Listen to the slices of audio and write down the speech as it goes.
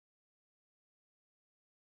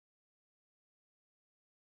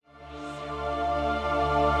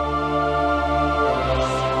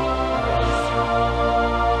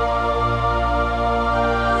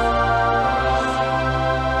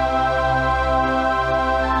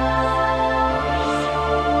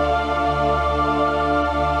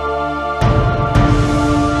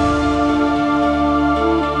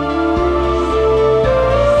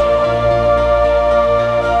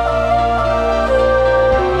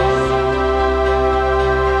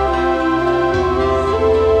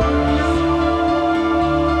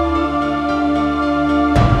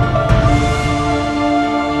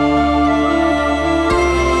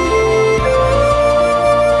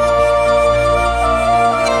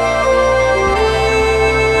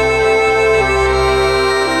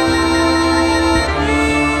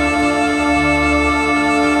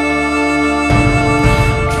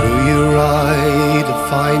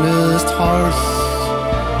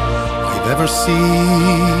I've ever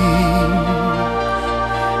seen.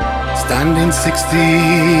 Standing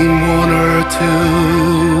 16, 1 or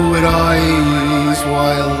 2, with eyes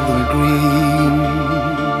wild and green.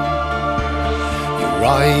 You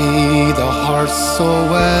ride the horse so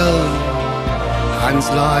well, hands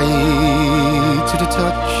light to the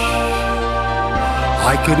touch.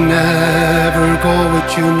 I could never go with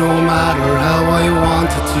you no matter how I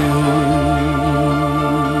wanted to.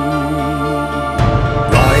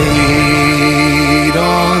 Ride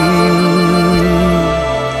on,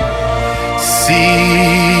 see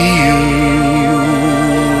you.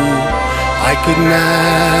 I could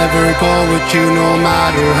never go with you no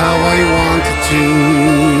matter how I wanted to.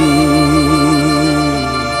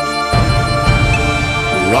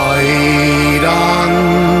 Ride on,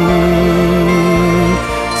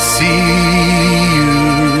 see you.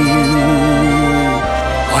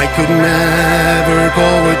 I could never go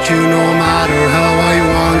with you no matter how I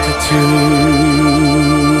wanted to.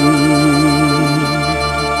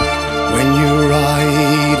 When you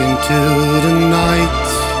ride into the night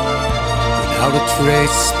without a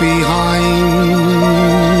trace behind,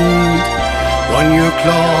 when you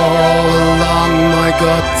claw along my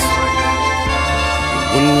gut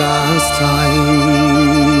one last time,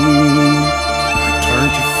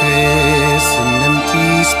 to face an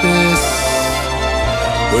empty space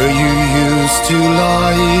where you used to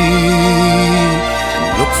lie,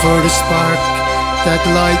 and look for the spark that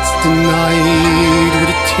lights the night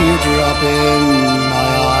with a teardrop in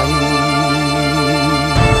my eye.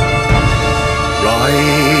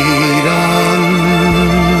 Ride on,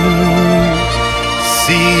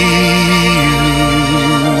 see you.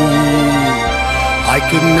 I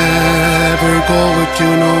could never go with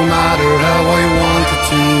you no matter how I wanted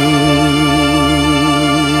to.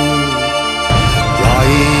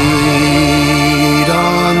 Ride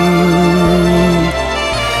on,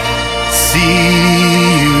 see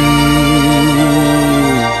you.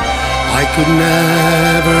 I could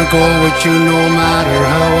never go with you no matter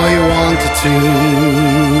how I wanted to.